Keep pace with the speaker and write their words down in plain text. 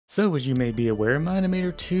So as you may be aware,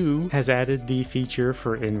 Mine-imator 2 has added the feature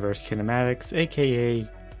for inverse kinematics, aka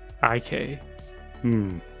IK.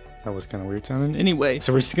 That was kind of weird sounding. Anyway,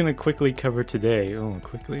 so we're just going to quickly cover today,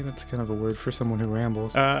 quickly, that's kind of a word for someone who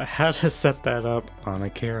rambles, how to set that up on a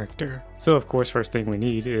character. So of course, first thing we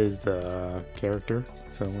need is the character.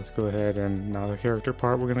 So let's go ahead and, not a character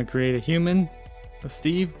part, we're going to create a human, a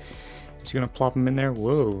Steve. Just gonna plop them in there.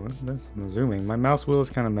 Whoa, that's zooming. My mouse wheel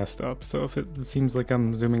is kind of messed up, so if it seems like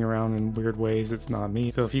I'm zooming around in weird ways, it's not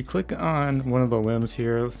me. So if you click on one of the limbs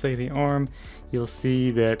here, let's say the arm, you'll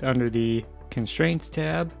see that under the constraints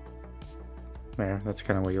tab, there, that's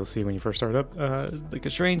kind of what you'll see when you first start up the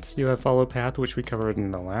constraints. You have follow path, which we covered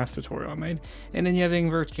in the last tutorial I made, and then you have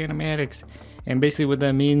inverse kinematics. And basically what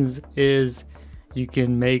that means is you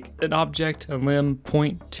can make an object, a limb,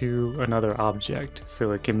 point to another object,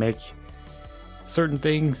 so it can make certain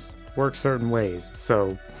things work certain ways.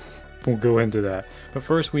 So we'll go into that, but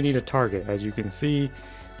first we need a target. As you can see,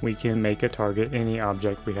 we can make a target any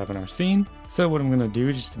object we have in our scene. So what I'm going to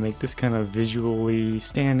do, just to make this kind of visually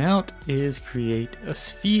stand out, is create a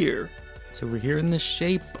sphere. So we're here in the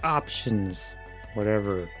shape options,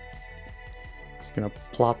 whatever. Just gonna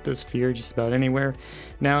plop this sphere just about anywhere.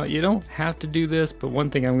 Now you don't have to do this, but one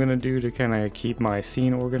thing I'm gonna do to kind of keep my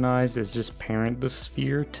scene organized is just parent the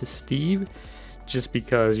sphere to Steve. Just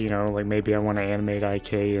because, you know, like maybe I want to animate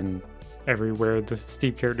IK and everywhere the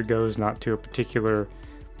Steve character goes, not to a particular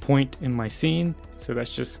point in my scene. So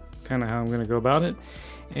that's just kind of how I'm going to go about it.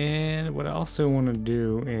 And what I also want to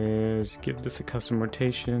do is give this a custom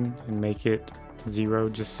rotation and make it 0,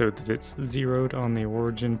 just so that it's zeroed on the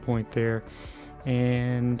origin point there.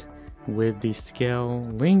 And with the scale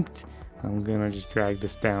linked, I'm going to just drag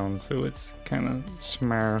this down so it's kind of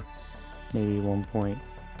small, maybe 0.15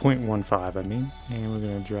 I mean, and we're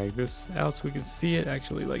gonna drag this out so we can see it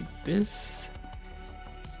actually like this,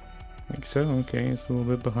 like so. Okay, it's a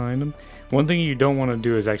little bit behind them. One thing you don't want to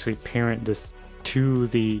do is actually parent this to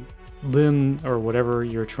the limb or whatever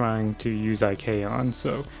you're trying to use IK on,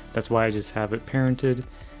 so that's why I just have it parented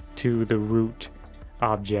to the root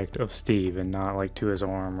object of Steve and not like to his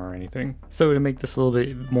arm or anything. So to make this a little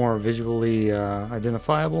bit more visually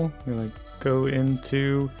identifiable, I'm gonna go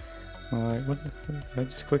into what did I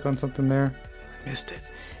just click on something there? I missed it.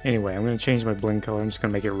 Anyway, I'm going to change my blend color. I'm just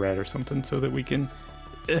going to make it red or something so that we can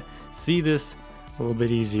see this a little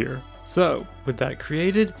bit easier. So with that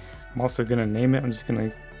created, I'm also going to name it. I'm just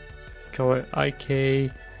going to call it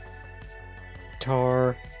IK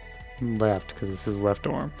tar left, because this is left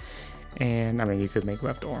arm. And I mean, you could make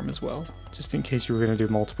left arm as well, just in case you were going to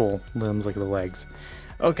do multiple limbs like the legs.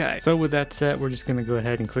 Okay, so with that set, we're just going to go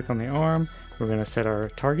ahead and click on the arm. We're going to set our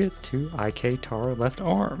target to IK tar left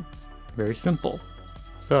arm. Very simple.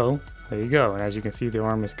 So there you go. And as you can see, the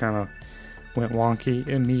arm is kind of went wonky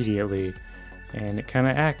immediately, and it kind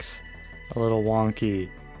of acts a little wonky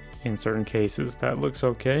in certain cases. That looks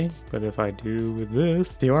okay, but if I do with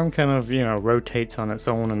this, the arm kind of, you know, rotates on its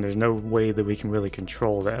own, and there's no way that we can really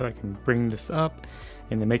control that. I can bring this up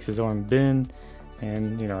and it makes his arm bend,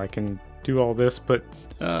 and you know, I can do all this, but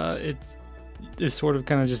it is sort of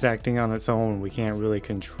kind of just acting on its own. We can't really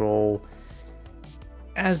control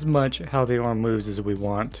as much how the arm moves as we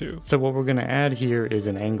want to. So what we're going to add here is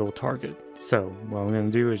an angle target. So what I'm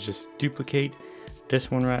going to do is just duplicate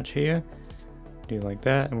this one right here, do like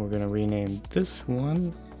that, and we're going to rename this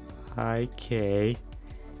one IK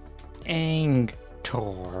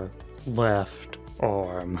Angtar left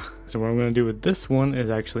arm. So what I'm going to do with this one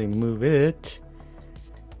is actually move it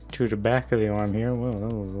to the back of the arm here. Well,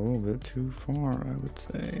 that was a little bit too far, I would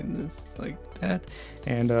say. This like that.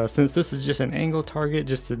 And since this is just an angle target,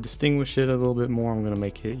 just to distinguish it a little bit more, I'm going to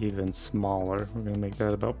make it even smaller. We're going to make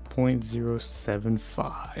that about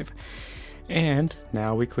 0.075. And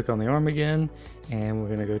now we click on the arm again, and we're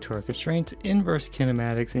going to go to our constraints, inverse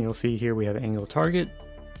kinematics, and you'll see here we have angle target.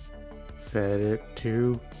 Set it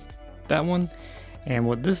to that one. And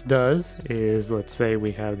what this does is, let's say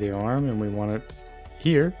we have the arm and we want it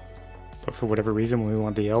here, but for whatever reason we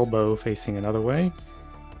want the elbow facing another way,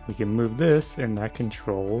 we can move this, and that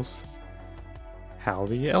controls how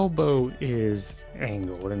the elbow is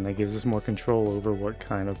angled, and that gives us more control over what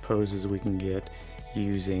kind of poses we can get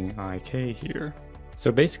using IK here.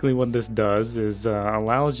 So basically what this does is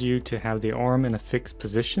allows you to have the arm in a fixed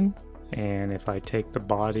position, and if I take the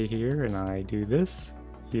body here and I do this,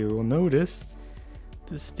 you will notice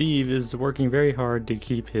that Steve is working very hard to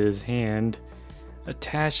keep his hand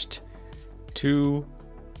attached to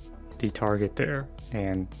the target there,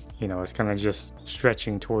 and you know, it's kind of just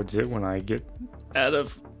stretching towards it when I get out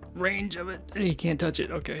of range of it. You can't touch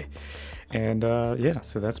it, okay. And yeah,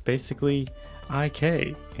 so that's basically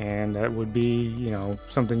IK, and that would be, you know,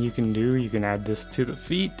 something you can do. You can add this to the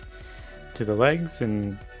feet, to the legs,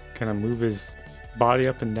 and kind of move his body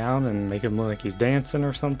up and down and make him look like he's dancing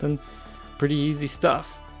or something. Pretty easy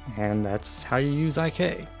stuff, and that's how you use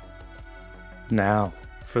IK. Now,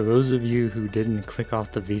 for those of you who didn't click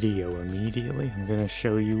off the video immediately, I'm going to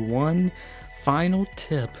show you one final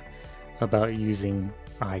tip about using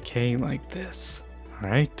IK like this.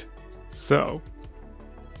 Alright, so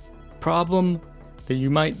problem that you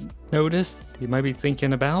might notice, that you might be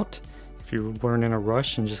thinking about if you weren't in a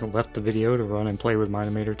rush and just left the video to run and play with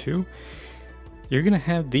Mine-imator 2, you're gonna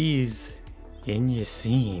have these in your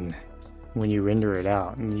scene when you render it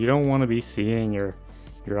out, and you don't want to be seeing your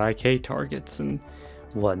IK targets and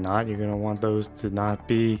whatnot. You're gonna want those to not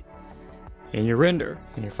be in your render,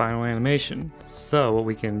 in your final animation. So what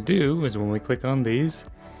we can do is when we click on these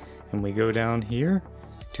and we go down here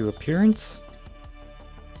to appearance,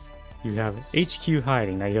 you have HQ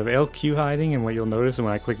hiding. Now you have LQ hiding, and what you'll notice when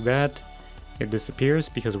I click that, it disappears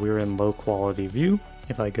because we're in low quality view.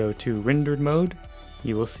 If I go to rendered mode,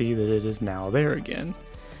 you will see that it is now there again.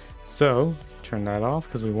 So turn that off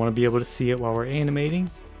because we want to be able to see it while we're animating.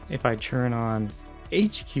 If I turn on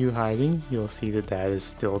HQ hiding, you'll see that that is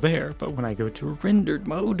still there, but when I go to rendered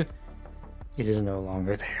mode, it is no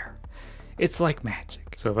longer there. It's like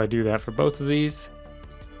magic. So if I do that for both of these,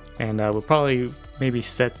 and we'll probably maybe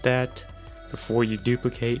set that before you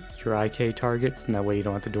duplicate your IK targets, and that way you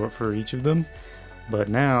don't have to do it for each of them. But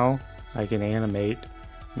now I can animate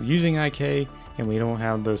using IK, and we don't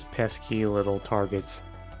have those pesky little targets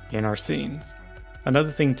in our scene.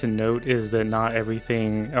 Another thing to note is that not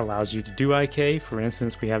everything allows you to do IK. For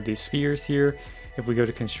instance, we have these spheres here. If we go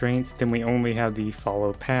to constraints, then we only have the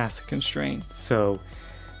follow path constraint. So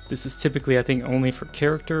this is typically, I think, only for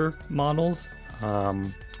character models.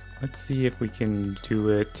 Let's see if we can do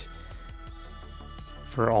it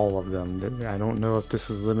for all of them. I don't know if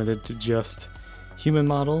this is limited to just human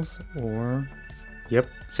models or... Yep,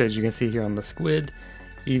 so as you can see here on the squid,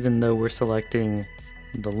 even though we're selecting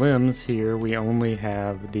the limbs here, we only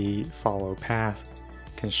have the follow path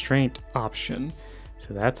constraint option.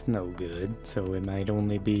 So that's no good. So it might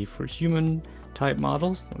only be for human type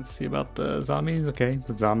models. Let's see about the zombies. Okay,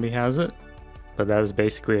 the zombie has it, but that is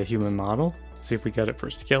basically a human model. Let's see if we got it for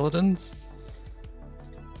skeletons.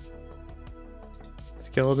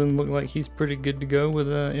 Skeleton look like he's pretty good to go with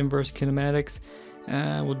inverse kinematics.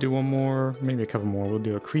 We'll do one more, maybe a couple more. We'll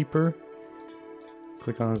do a creeper.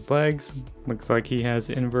 Click on his legs. Looks like he has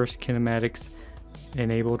inverse kinematics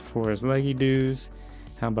enabled for his leggy doos.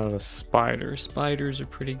 How about a spider? Spiders are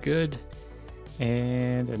pretty good.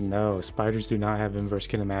 And no, spiders do not have inverse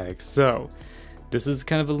kinematics. So this is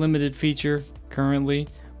kind of a limited feature currently,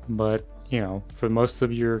 but you know, for most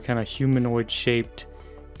of your kind of humanoid shaped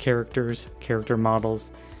characters, character models,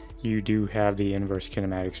 you do have the inverse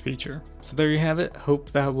kinematics feature. So there you have it.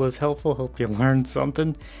 Hope that was helpful. Hope you learned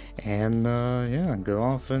something. And yeah, go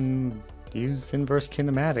off and use inverse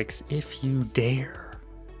kinematics if you dare.